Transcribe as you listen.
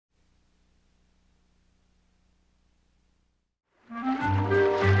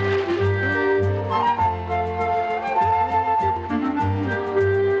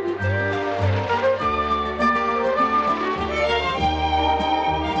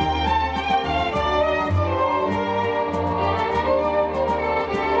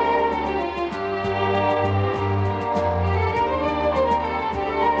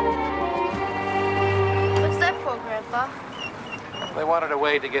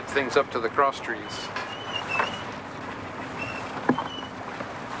way to get things up to the cross trees.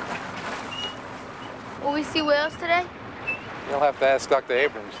 Will we see whales today? You'll have to ask Dr.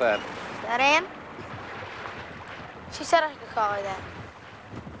 Abrams that. Is that Ann? She said I could call her that.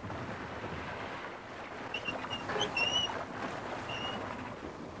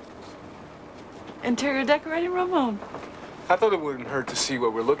 Interior decorating, Ramon? I thought it wouldn't hurt to see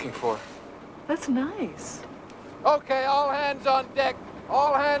what we're looking for. That's nice. Okay, all hands on deck.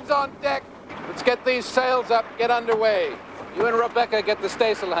 All hands on deck. Let's get these sails up, get underway. You and Rebecca get the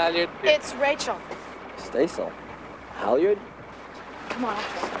staysail halyard. It's Rachel. Staysail? Halyard? Come on.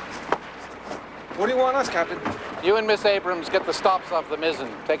 What do you want us, Captain? You and Miss Abrams get the stops off the mizzen.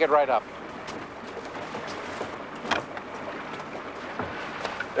 Take it right up.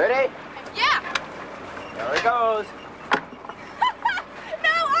 Ready? Yeah. There it goes.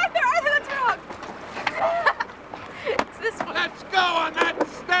 No, Arthur, that's wrong. It's this one. Let's go on that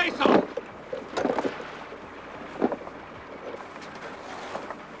staysail.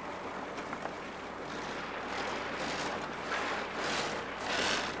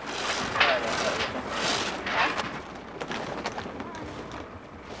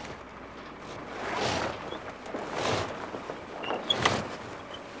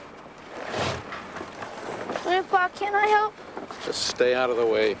 Grandpa, can I help? Just stay out of the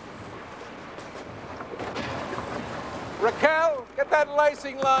way. Raquel, get that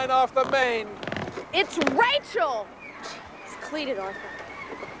lacing line off the main. It's Rachel. It's cleated, Arthur.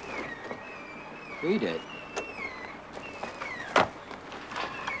 Read it.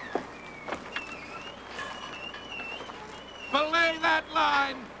 Belay that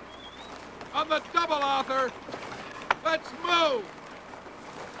line. On the double, Arthur. Let's move.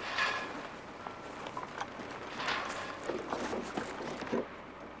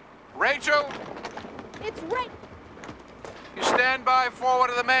 Rachel, It's Rachel. you stand by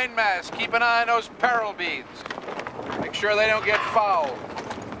forward of the mainmast. Keep an eye on those peril beads. Make sure they don't get fouled.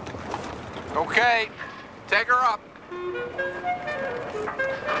 Okay, take her up.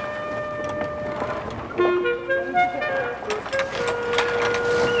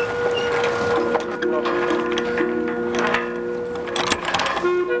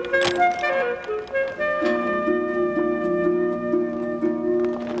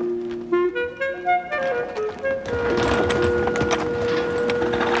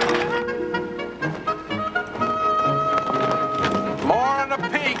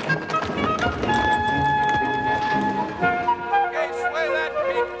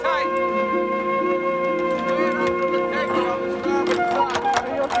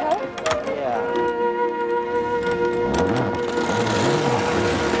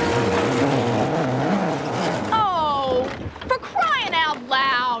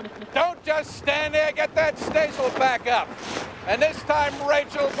 Stand there, get that staysail back up. And this time,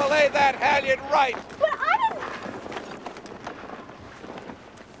 Rachel, belay that halyard right. But I didn't...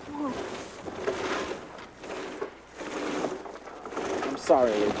 I'm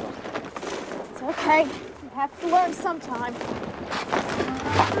sorry, Rachel. It's okay. You have to learn sometime.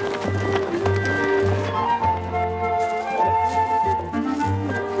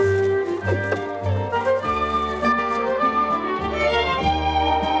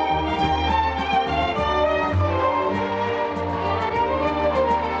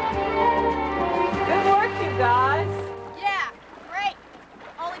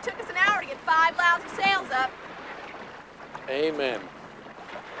 Amen.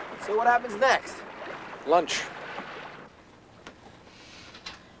 So what happens next? Lunch.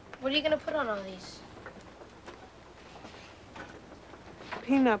 What are you gonna put on all these?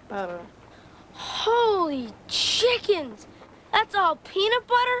 Peanut butter. Holy chickens! That's all peanut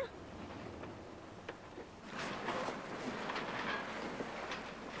butter?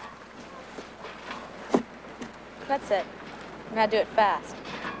 That's it. We gotta do it fast.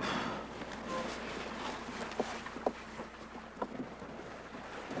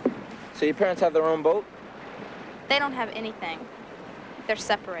 So your parents have their own boat? They don't have anything. They're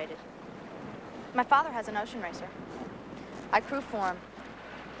separated. My father has an ocean racer. I crew for him.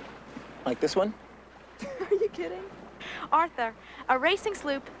 Like this one? Are you kidding? Arthur, a racing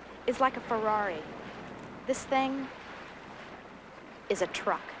sloop is like a Ferrari. This thing is a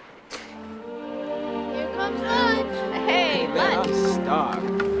truck. Here comes lunch. Hey, Man, lunch. I'm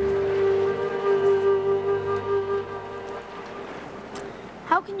starved.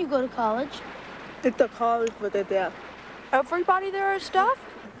 How can you go to college? It's a college for the deaf. Everybody there is stuff?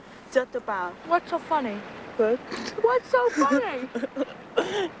 Just about. What's so funny? Good. What's so funny?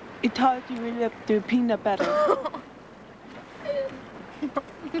 It taught you really do peanut butter.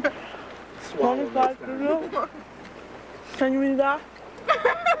 Swallow this Can you read that?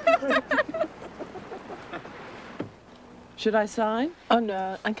 Should I sign? Oh,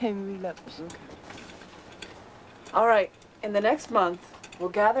 no, I can't read lips. Okay. All right, in the next month, we'll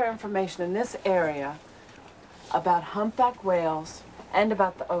gather information in this area about humpback whales and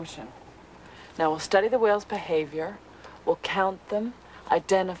about the ocean. Now, we'll study the whales' behavior, we'll count them,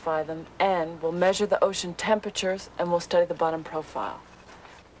 identify them, and we'll measure the ocean temperatures, and we'll study the bottom profile.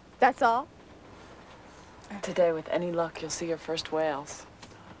 That's all? Today, with any luck, you'll see your first whales.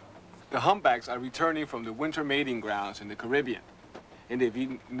 The humpbacks are returning from the winter mating grounds in the Caribbean, and they've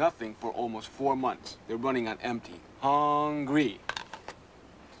eaten nothing for almost 4 months. They're running on empty. Hungry.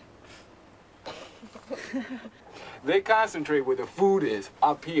 They concentrate where the food is,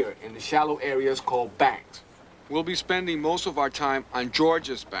 up here in the shallow areas called banks. We'll be spending most of our time on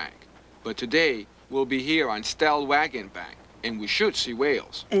George's Bank, but today we'll be here on Stellwagen Bank, and we should see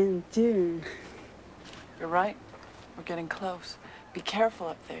whales. In June. You're right. We're getting close. Be careful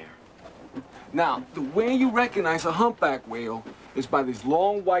up there. Now, the way you recognize a humpback whale is by these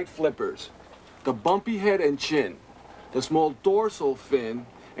long white flippers, the bumpy head and chin, the small dorsal fin,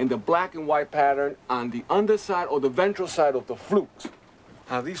 and the black and white pattern on the underside or the ventral side of the flukes.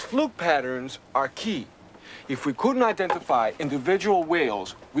 Now, these fluke patterns are key. If we couldn't identify individual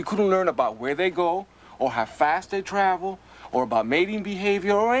whales, we couldn't learn about where they go, or how fast they travel, or about mating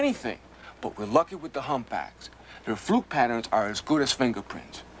behavior or anything. But we're lucky with the humpbacks. Their fluke patterns are as good as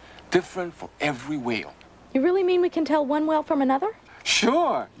fingerprints, different for every whale. You really mean we can tell one whale from another?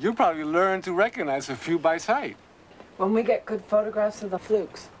 Sure, you'll probably learn to recognize a few by sight. When we get good photographs of the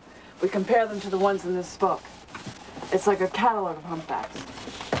flukes, we compare them to the ones in this book. It's like a catalog of humpbacks.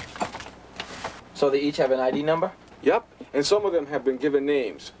 So they each have an ID number? Yep, and some of them have been given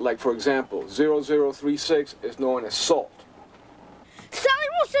names. Like, for example, 0036 is known as Salt. Sally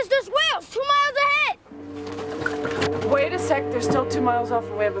Rule says there's whales 2 miles ahead! Wait a sec, they're still 2 miles off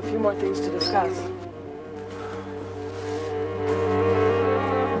and we have a few more things to discuss.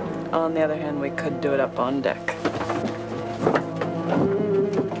 On the other hand, we could do it up on deck.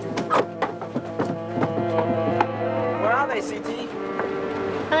 Where are they, CT?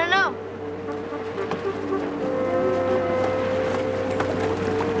 I don't know.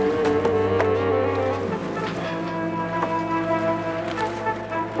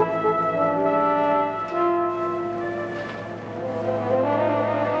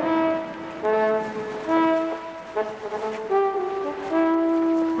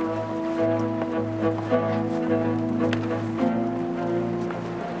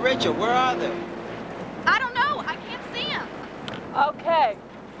 Rachel, where are they? I don't know. I can't see him. Okay,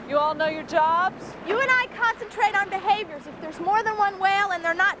 you all know your jobs? You and I concentrate on behaviors. If there's more than one whale and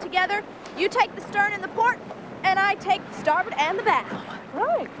they're not together, you take the stern and the port, and I take the starboard and the bow.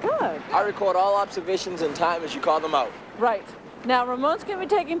 Right, good. I record all observations in time as you call them out. Right. Now, Ramon's going to be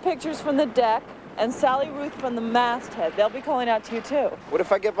taking pictures from the deck, and Sally Ruth from the masthead. They'll be calling out to you, too. What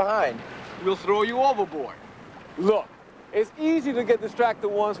if I get behind? We'll throw you overboard. Look, it's easy to get distracted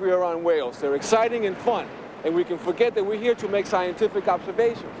once we are on whales. They're exciting and fun, and we can forget that we're here to make scientific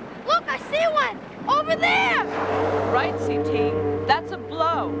observations. Look, I see one! Over there! Right, CT. That's a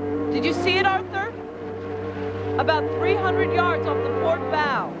blow. Did you see it, Arthur? About 300 yards off the port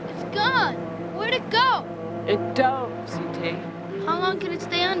bow. It's gone. Where'd it go? It dove, CT. How long can it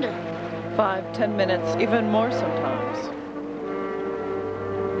stay under? 5, 10 minutes, even more sometimes.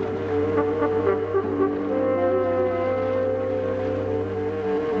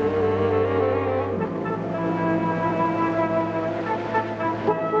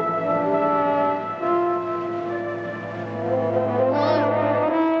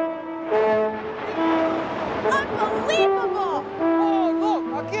 Unbelievable! Oh,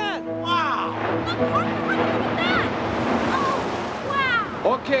 look, again! Wow! Look, Arthur, what is that? Oh,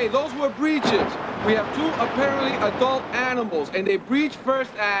 wow! Okay, those were breaches. We have 2 apparently adult animals, and they breached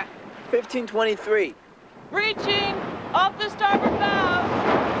first at... 1523. Breaching! Off the starboard bow!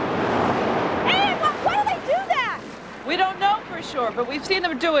 Hey, why do they do that? We don't know for sure, but we've seen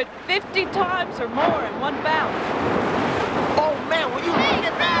them do it 50 times or more in one bout. Oh, man, will you Hey, look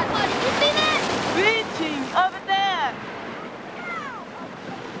at that? buddy, you see that? Breaching! Over there!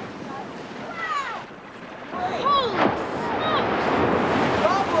 Holy smokes!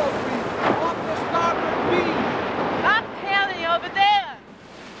 Double breach off the starboard beam. I'm telling you, over there!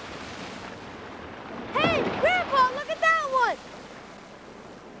 Hey, Grandpa, look at that one!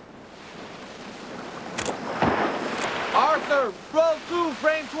 Arthur, roll 2,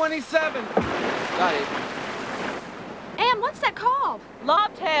 frame 27. Got it. Ann, what's that called?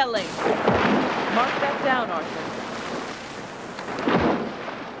 Lobtailing. Mark that down, Arthur.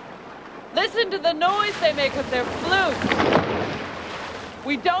 Listen to the noise they make with their flutes.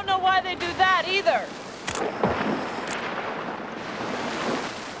 We don't know why they do that either.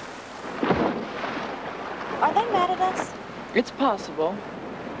 Are they mad at us? It's possible.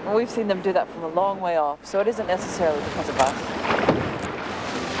 Well, we've seen them do that from a long way off, so it isn't necessarily because of us.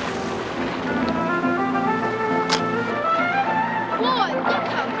 Boy, look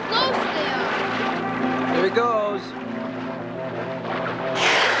how close they are. Here it goes.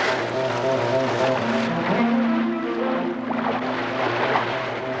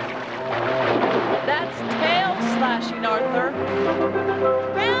 That's tail slashing, Arthur.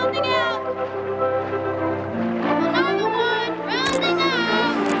 Rounding out. Another one. Rounding out.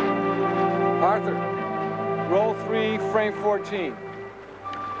 Arthur, roll 3, frame 14.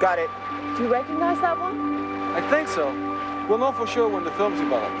 Got it. Do you recognize that one? I think so. We'll know for sure when the film's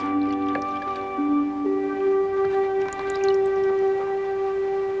developed.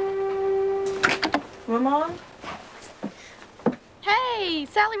 Ramon? Hey,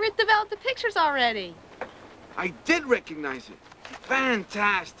 Sally Ruth developed the pictures already. I did recognize it.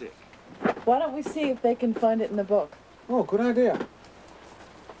 Fantastic. Why don't we see if they can find it in the book? Oh, good idea.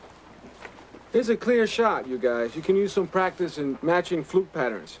 Here's a clear shot, you guys. You can use some practice in matching fluke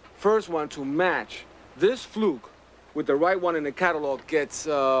patterns. First one to match this fluke with the right one in the catalog gets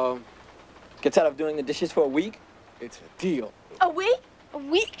Gets out of doing the dishes for a week? it's a deal. A week? A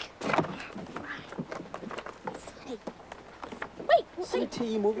week? Wait, wait. CT,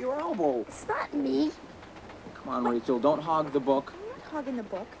 move your elbow. It's not me. Come on, Rachel, don't hog the book. I'm not hogging the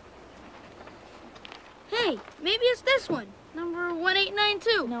book. Hey, maybe it's this one. Number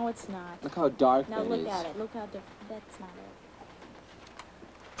 1892. No, it's not. Look how dark Now that look is. at it. Look how different. That's not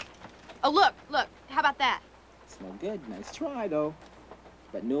it. Oh, look. How about that? It's no good. Nice try, though.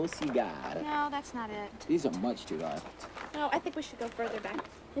 But no cigar. No, that's not it. These are much too dark. No, I think we should go further back.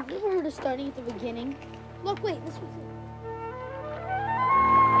 Have you ever heard of starting at the beginning? Look, wait, this was it.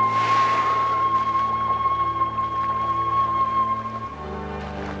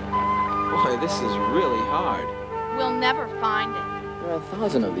 Boy, this is really hard. We'll never find it. There are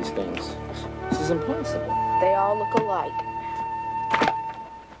 1,000 of these things. This is impossible. They all look alike.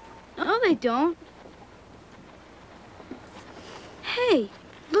 No, they don't. Hey,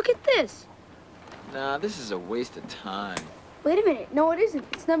 look at this. Nah, this is a waste of time. Wait a minute. No, it isn't.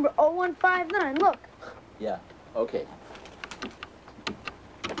 It's number 0159. Look. Yeah, okay.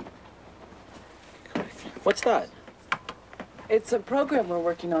 What's that? It's a program we're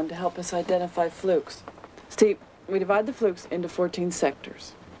working on to help us identify flukes. Steve, we divide the flukes into 14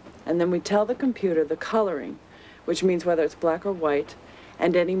 sectors. And then we tell the computer the coloring, which means whether it's black or white,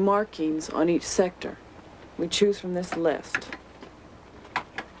 and any markings on each sector. We choose from this list.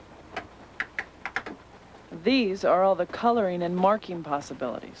 These are all the coloring and marking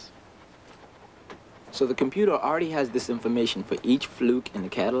possibilities. So the computer already has this information for each fluke in the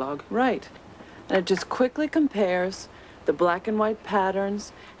catalog? Right. And it just quickly compares the black and white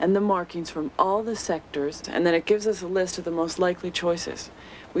patterns and the markings from all the sectors, and then it gives us a list of the most likely choices.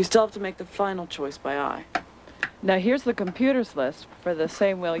 We still have to make the final choice by eye. Now here's the computer's list for the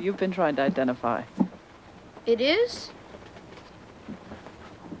same whale you've been trying to identify. It is?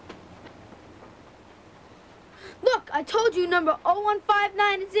 Look, I told you number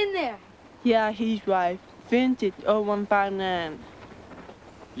 0159 is in there. Yeah, he's right. Vintage 0159.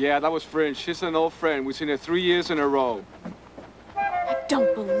 Yeah, that was Fringe. She's an old friend. We've seen her 3 years in a row. I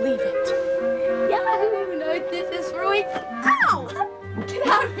don't believe it. Yahoo! No dishes for weeks. Ow! Get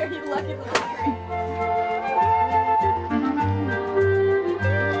out of here, you lucky little fairy.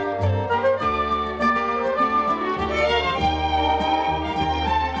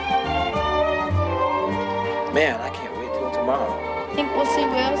 Man, I can't wait till tomorrow. Think we'll see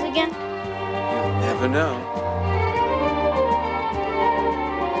whales again? You'll never know.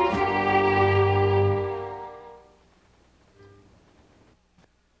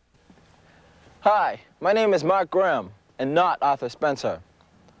 Hi, my name is Mark Graham, and not Arthur Spencer.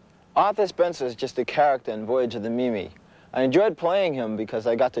 Arthur Spencer is just a character in Voyage of the Mimi. I enjoyed playing him because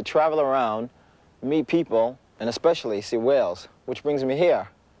I got to travel around, meet people, and especially see whales, which brings me here,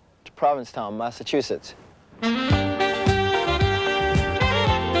 to Provincetown, Massachusetts.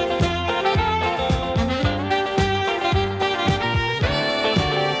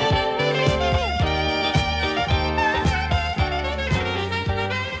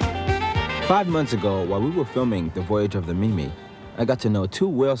 5 months ago, while we were filming The Voyage of the Mimi, I got to know 2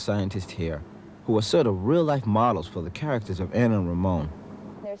 whale scientists here who were sort of real-life models for the characters of Anna and Ramon.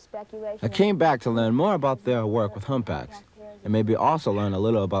 I came back to learn more about their work with humpbacks, and maybe also learn a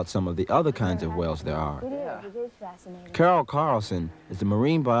little about some of the other kinds of whales there are. Carol Carlson is a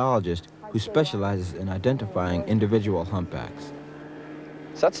marine biologist who specializes in identifying individual humpbacks.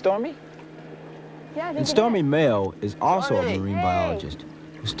 Is that Stormy? Yeah, I think And it Stormy is. Mayo is also a Stormy. marine Hey. biologist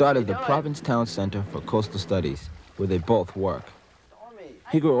who started the Provincetown Center for Coastal Studies, where they both work.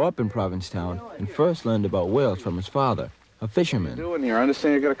 He grew up in Provincetown and first learned about whales from his father, a fisherman. Doing here? I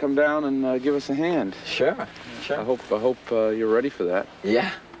understand you're going to come down and give us a hand. Sure, I sure. hope you're ready for that.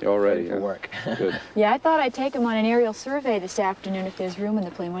 Yeah. You're all ready for huh? work. Good. Yeah, I thought I'd take him on an aerial survey this afternoon if there's room in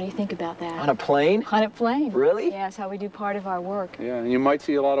the plane. What do you think about that? On a plane? On a plane. Really? Yeah, that's how we do part of our work. Yeah, and you might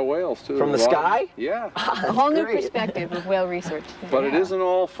see a lot of whales, too. From the sky? Yeah. A whole new great. perspective of whale research. But it isn't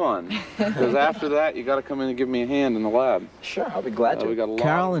all fun, because after that, you got to come in and give me a hand in the lab. Sure, I'll be glad to. We got a lot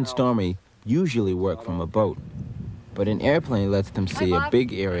Carol of and Stormy usually work from a boat, but an airplane lets them see a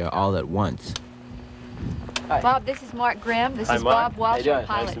big area all at once. Bob, this is Mark Graham. This Hi, is Mark. Bob Walsh, our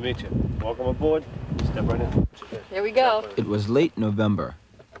pilot. Nice to meet you. Welcome aboard. Step right in. Here we go. It was late November.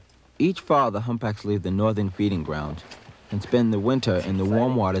 Each fall, the humpbacks leave the northern feeding grounds and spend the winter in the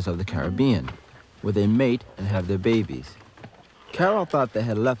warm waters of the Caribbean, where they mate and have their babies. Carol thought they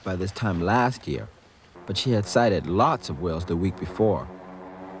had left by this time last year, but she had sighted lots of whales the week before,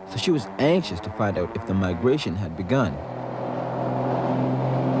 so she was anxious to find out if the migration had begun.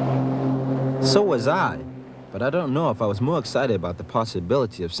 So was I, but I don't know if I was more excited about the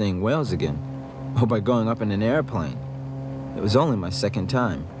possibility of seeing whales again, or by going up in an airplane. It was only my second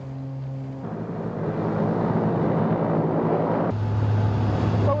time.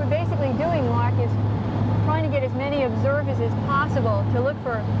 What we're basically doing, Mark, is trying to get as many observers as possible to look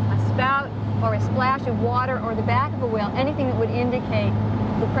for a spout or a splash of water or the back of a whale, anything that would indicate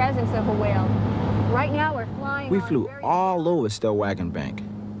the presence of a whale. Right now we're flying. We flew all over Stellwagen Bank.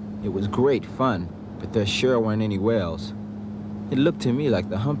 It was great fun, but there sure weren't any whales. It looked to me like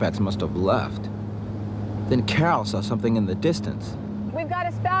the humpbacks must have left. Then Carol saw something in the distance. We've got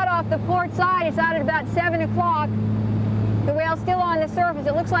a spout off the port side. It's out at about 7 o'clock. The whale's still on the surface.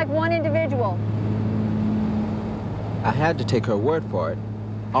 It looks like one individual. I had to take her word for it.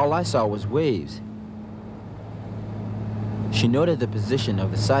 All I saw was waves. She noted the position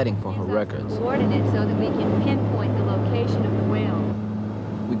of the sighting for her records. Coordinates so that we can pinpoint the location of the whale.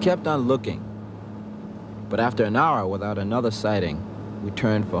 We kept on looking, but after an hour without another sighting, we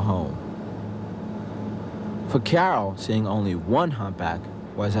turned for home. For Carol, seeing only one humpback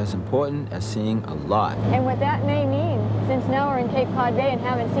was as important as seeing a lot. And what that may mean, since now we're in Cape Cod Bay and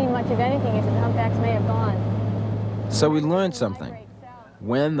haven't seen much of anything, is that the humpbacks may have gone. So we learned something.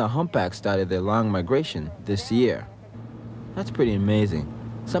 When the humpbacks started their long migration this year. That's pretty amazing.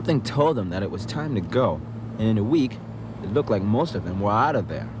 Something told them that it was time to go, and in a week, it looked like most of them were out of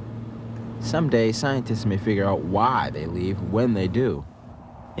there. Someday, scientists may figure out why they leave when they do.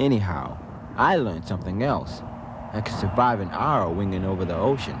 Anyhow, I learned something else. I could survive an hour winging over the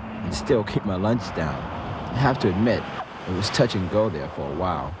ocean and still keep my lunch down. I have to admit, it was touch and go there for a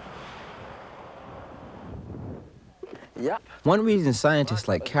while. Yep. One reason scientists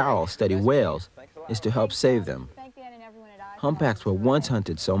like Carol study whales is to help save them. Humpbacks were once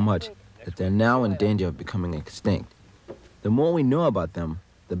hunted so much that they're now in danger of becoming extinct. The more we know about them,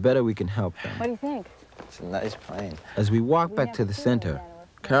 the better we can help them. What do you think? It's a nice plane. As we walked back to the center,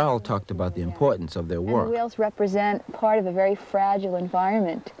 Carol talked about the importance of their And the work. whales represent part of a very fragile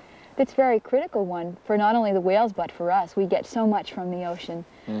environment. It's a very critical one for not only the whales, but for us. We get so much from the ocean.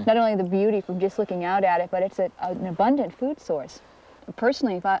 Not only the beauty from just looking out at it, but it's an abundant food source.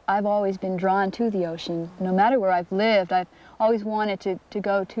 Personally, I've always been drawn to the ocean. No matter where I've lived, I've always wanted to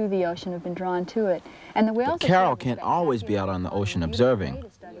go to the ocean, have been drawn to it. And the whales. But Carol can't always be out on the ocean observing.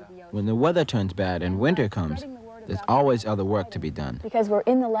 When the weather turns bad and winter comes, there's always other work to be done. Because we're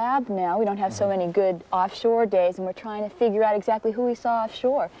in the lab now, we don't have so many good offshore days, and we're trying to figure out exactly who we saw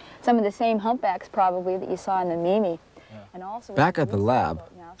offshore. Some of the same humpbacks probably that you saw in the Mimi. And also Back at the lab,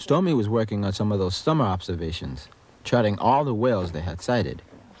 Stormy was working on some of those summer observations, charting all the whales they had sighted,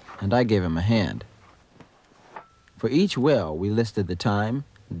 and I gave him a hand. For each whale, we listed the time,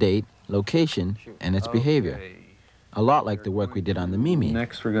 date, location, and its behavior. A lot like the work we did on the Mimi.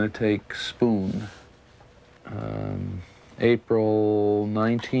 Next, we're going to take Spoon. April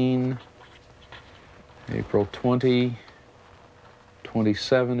 19, April 20,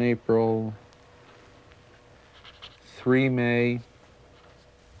 27 April, 3 May.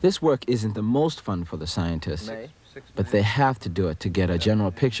 This work isn't the most fun for the scientists, but they have to do it to get a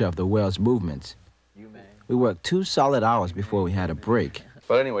general picture of the whale's movements. We worked 2 solid hours before we had a break.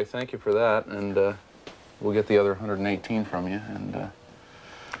 But anyway, thank you for that, and we'll get the other 118 from you, and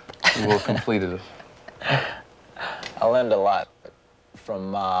we'll complete it. I learned a lot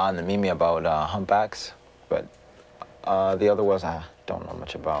from on the Mimi about humpbacks, but the other whales I don't know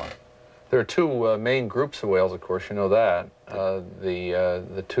much about. There are two main groups of whales, of course, you know that.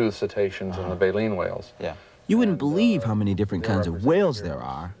 The toothed cetaceans and the baleen whales. Yeah. You wouldn't believe how many different kinds of whales there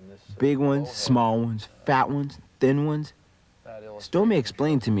are. Big ones, small ones, fat ones, thin ones. Stormy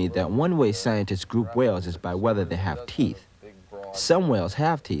explained to me that one way scientists group whales is by whether they have teeth. Some whales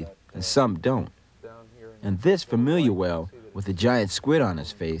have teeth and some don't. And this familiar whale with a giant squid on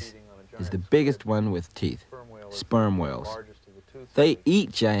his face is the biggest one with teeth, sperm whales. They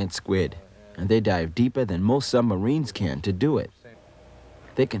eat giant squid, and they dive deeper than most submarines can to do it.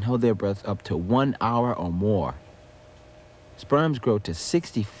 They can hold their breath up to 1 hour or more. Sperms grow to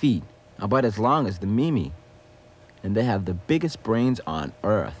 60 feet, about as long as the Mimi. And they have the biggest brains on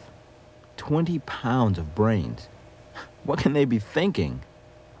Earth. 20 pounds of brains. What can they be thinking?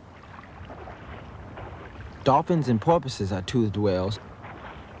 Dolphins and porpoises are toothed whales.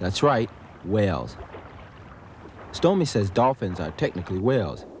 That's right, whales. Stormy says dolphins are technically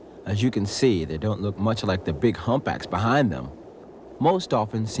whales. As you can see, they don't look much like the big humpbacks behind them. Most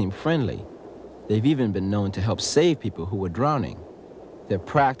dolphins seem friendly. They've even been known to help save people who were drowning. They're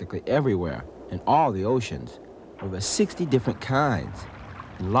practically everywhere, in all the oceans. Over 60 different kinds,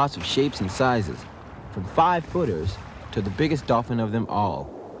 and lots of shapes and sizes, from 5-footers to the biggest dolphin of them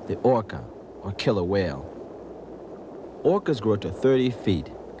all, the orca, or killer whale. Orcas grow to 30 feet,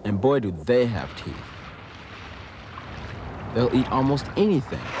 and boy do they have teeth. They'll eat almost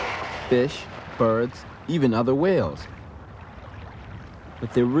anything, fish, birds, even other whales.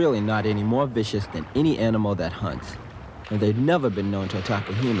 But they're really not any more vicious than any animal that hunts, and they've never been known to attack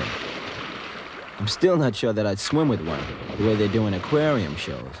a human. I'm still not sure that I'd swim with one, the way they do in aquarium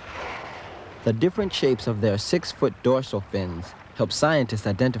shows. The different shapes of their 6-foot dorsal fins help scientists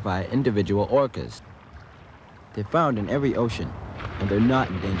identify individual orcas. They're found in every ocean, and they're not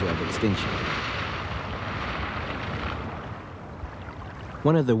in danger of extinction.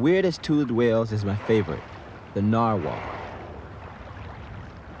 One of the weirdest toothed whales is my favorite, the narwhal.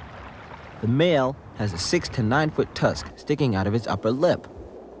 The male has a 6 to 9-foot tusk sticking out of its upper lip.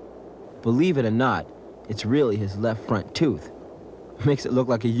 Believe it or not, it's really his left front tooth. Makes it look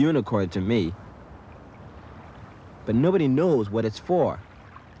like a unicorn to me. But nobody knows what it's for.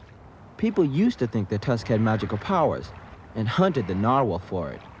 People used to think the tusk had magical powers and hunted the narwhal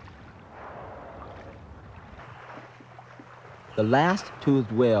for it. The last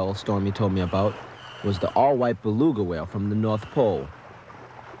toothed whale Stormy told me about was the all-white beluga whale from the North Pole.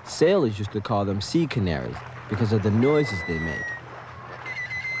 Sailors used to call them sea canaries because of the noises they make.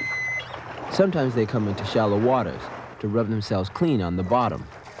 Sometimes they come into shallow waters to rub themselves clean on the bottom.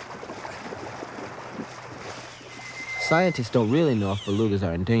 Scientists don't really know if belugas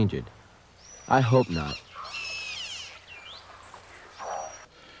are endangered. I hope not.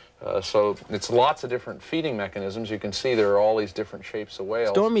 So it's lots of different feeding mechanisms. You can see there are all these different shapes of whales.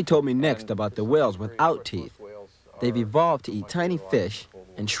 Stormy told me next about the whales without teeth. They've evolved to eat tiny fish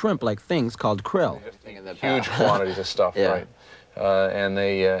and shrimp like things called krill. Huge quantities of stuff, Yeah. right? And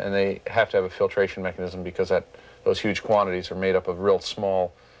they have to have a filtration mechanism because those huge quantities are made up of real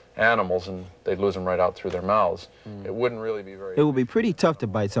small animals, and they'd lose them right out through their mouths. It wouldn't really be very... It would be pretty tough to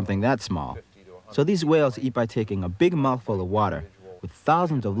bite something that small. So these whales eat by taking a big mouthful of water with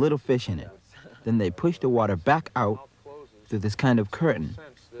thousands of little fish in it. Then they push the water back out through this kind of curtain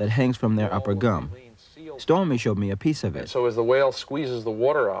that hangs from their upper gum. Stormy showed me a piece of it. So as the whale squeezes the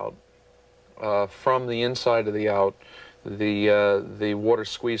water out from the inside of the out, the water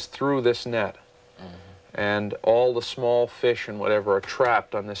squeezed through this net. And all the small fish and whatever are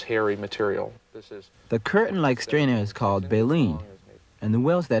trapped on this hairy material. The curtain-like strainer is called baleen, and the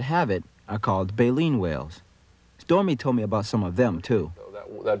whales that have it are called baleen whales. Stormy told me about some of them, too.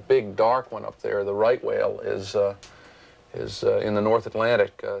 That big dark one up there, the right whale, is in the North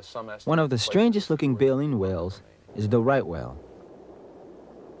Atlantic. One of the strangest-looking baleen whales is the right whale.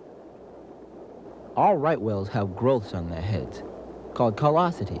 All right whales have growths on their heads, called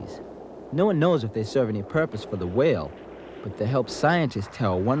callosities. No one knows if they serve any purpose for the whale, but they help scientists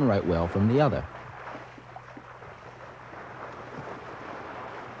tell one right whale from the other.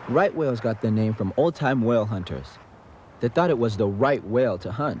 Right whales got their name from old-time whale hunters. They thought it was the right whale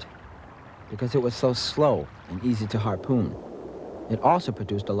to hunt because it was so slow and easy to harpoon. It also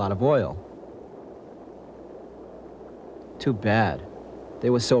produced a lot of oil. Too bad. They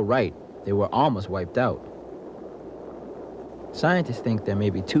were so right, they were almost wiped out. Scientists think there may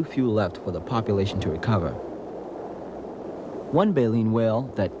be too few left for the population to recover. One baleen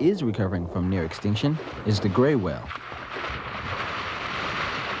whale that is recovering from near extinction is the gray whale.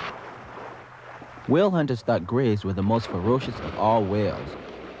 Whale hunters thought grays were the most ferocious of all whales.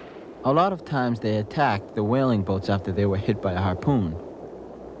 A lot of times they attacked the whaling boats after they were hit by a harpoon.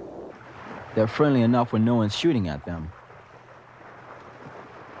 They're friendly enough when no one's shooting at them.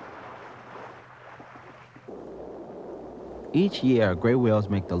 Each year, gray whales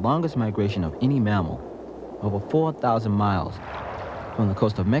make the longest migration of any mammal, over 4,000 miles, from the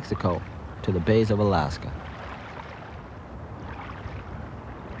coast of Mexico to the bays of Alaska.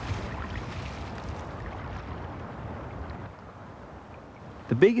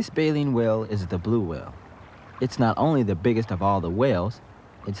 The biggest baleen whale is the blue whale. It's not only the biggest of all the whales,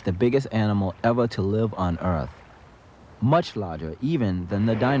 it's the biggest animal ever to live on Earth. Much larger even than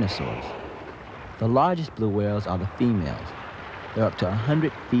the dinosaurs. The largest blue whales are the females. They're up to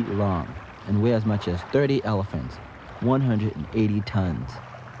 100 feet long and weigh as much as 30 elephants, 180 tons.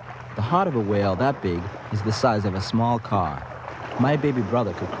 The heart of a whale that big is the size of a small car. My baby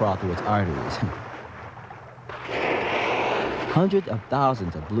brother could crawl through its arteries. Hundreds of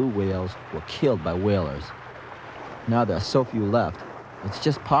thousands of blue whales were killed by whalers. Now there are so few left, it's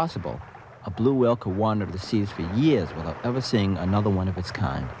just possible a blue whale could wander the seas for years without ever seeing another one of its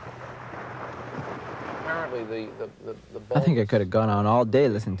kind. Apparently I think I could have gone on all day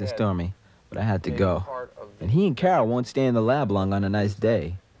listening to Stormy, but I had to go. And he and Carol won't stay in the lab long on a nice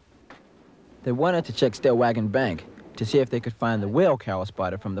day. They wanted to check Stairwagon Bank to see if they could find the whale Carol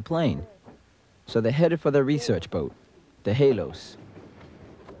spotted from the plane. So they headed for the research boat, the Halos.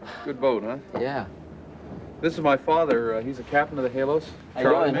 Good boat, huh? Yeah. This is my father. He's a captain of the Halos.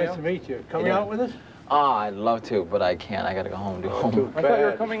 Charlie. Nice to meet you. Coming out with us? Oh, I'd love to, but I can't. I gotta go home, do home. I thought you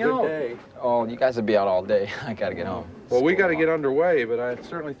were coming out. Oh, you guys will be out all day. I gotta get home. Well, we got to get underway, but I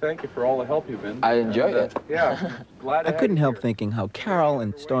certainly thank you for all the help you've been. I enjoy it. Yeah, glad to I have couldn't you help here. thinking how Carol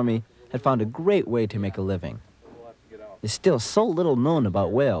and Stormy had found a great way to make a living. There's still so little known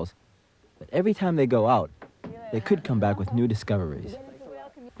about whales, but every time they go out, they could come back with new discoveries.